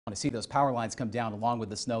Want to see those power lines come down along with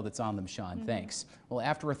the snow that's on them, Sean. Thanks. Well,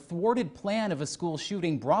 after a thwarted plan of a school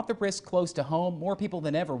shooting brought the risk close to home, more people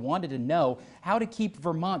than ever wanted to know how to keep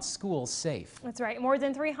Vermont's schools safe. That's right. More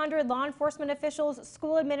than 300 law enforcement officials,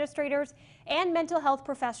 school administrators, and mental health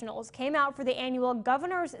professionals came out for the annual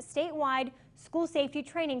Governor's Statewide School Safety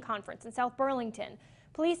Training Conference in South Burlington.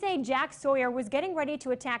 Police say Jack Sawyer was getting ready to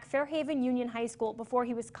attack Fairhaven Union High School before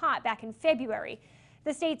he was caught back in February.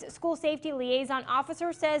 The state's school safety liaison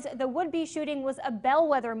officer says the would-be shooting was a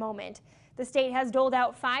bellwether moment. The state has doled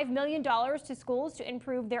out $5 million to schools to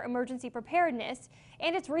improve their emergency preparedness,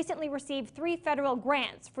 and it's recently received 3 federal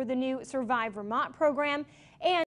grants for the new Survive Vermont program and